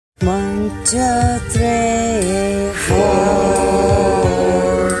1, 2, 3, 4.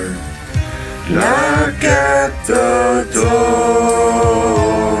 Knock at the door.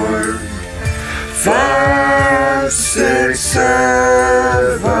 5, 6,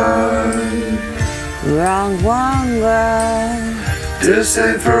 7. Wrong one, girl. This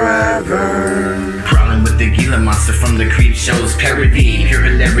ain't forever. Crawling with the Gila monster from the creep show's parody. Pure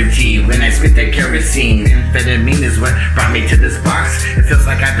hilarity when I spit that kerosene. Amphetamine is what brought me to this box. It feels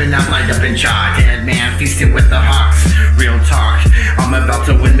like I've been out lined up in jaw. Dead man feasting with the hawks. Real talk, I'm about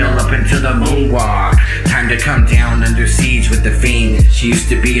to windmill up into the moonwalk. Time to come down under siege with the fiend. She used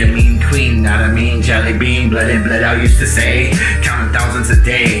to be a mean queen, not a mean jelly bean. Blood in, blood out used to say, counting thousands a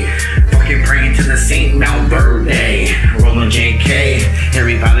day. Fucking praying to the Saint Mount Verde. Rolling JK.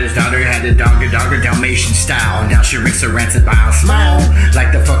 Harry Potter's daughter had a dogger Dalmatian style. Now she reeks a rancid bile smile,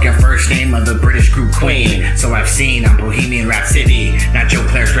 like the fucking first name of the British group Queen. So I've seen on Bohemian Rhapsody, not Joe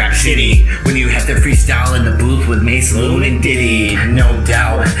Claire's Rap City, when you have to freestyle in the booth with Mace, Loon, and Diddy. No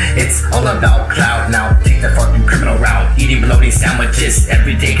doubt, it's all about clout. Now take the fucking criminal route, eating bologna sandwiches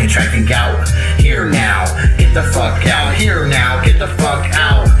every day, contracting gout. Here now, get the fuck out. Here now, get the fuck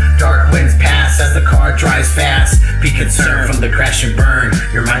out. Dark winds pass as the car drives fast. Be concerned from the crash and burn.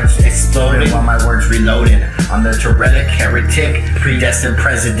 Your mind's exploding while my words reloading. On the Tourettic, heretic, predestined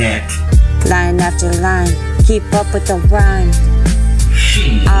president. Line after line, keep up with the rhyme.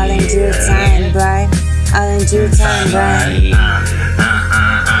 All in due time, right? All in due time, right?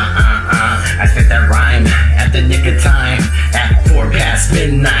 I spit that rhyme at the nick of time. At 4 past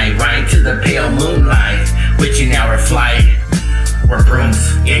midnight, right to the pale moonlight. Witching hour flight, where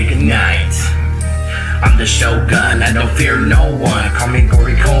brooms ignite. I'm the Shogun, I don't fear no one. Call me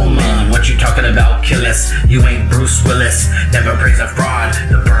Gory Coleman. What you talking about, Killis? You ain't Bruce Willis. Never praise a fraud.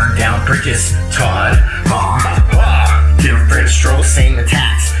 The burned down bridges, Todd. Different strokes, same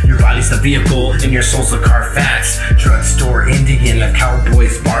attacks. Your body's the vehicle and your soul's the Carfax. Drugstore Indian, the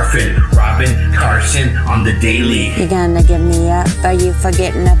cowboys barfing. Robin Carson on the daily. You're gonna give me up, are you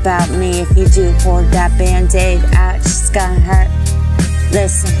forgetting about me? If you do, pull that band-aid out, it's gonna hurt.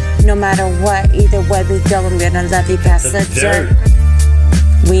 Listen, no matter what, either way we go, I'm gonna love you past the dirt.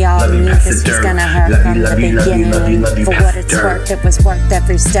 We all knew this was gonna hurt from the beginning, and for what it's worth, it was worth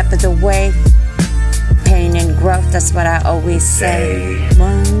every step of the way. Pain and growth, that's what I always say.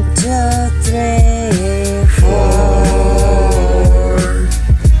 1, 2, 3, 4.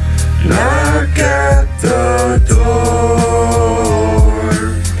 Knock at the door.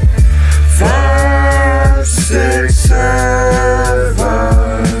 5, 6, 7.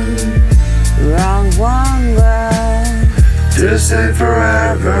 Wrong one, girl. This ain't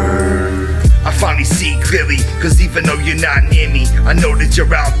forever. I finally see clearly, cause even though you're not near me, I know that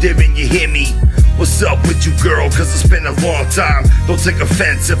you're out there and you hear me. What's up with you, girl? Cause it's been a long time. Don't take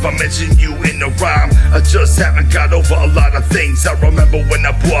offense if I mention you in the rhyme. I just haven't got over a lot of things. I remember when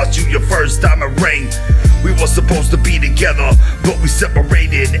I bought you your first diamond ring. We were supposed to be together, but we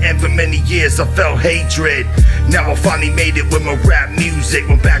separated, and for many years I felt hatred. Now I finally made it with my rap music.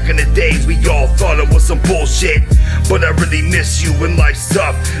 When back in the days we all thought it was some bullshit, but I really miss you when life's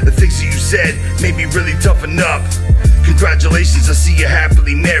tough. The things that you said made me really toughen up. Congratulations, I see you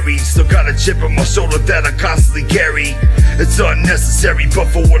happily married. Still got a chip on my shoulder that I constantly carry. It's unnecessary, but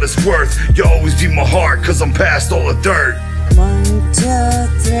for what it's worth, you'll always be my heart, cause I'm past all the dirt. 1, 2,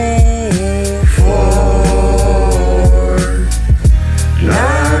 3, 4.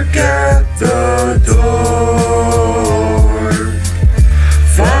 Knock at the door.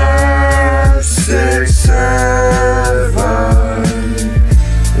 5, 6, 7.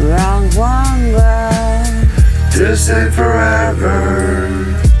 wrong one, girl. This ain't forever.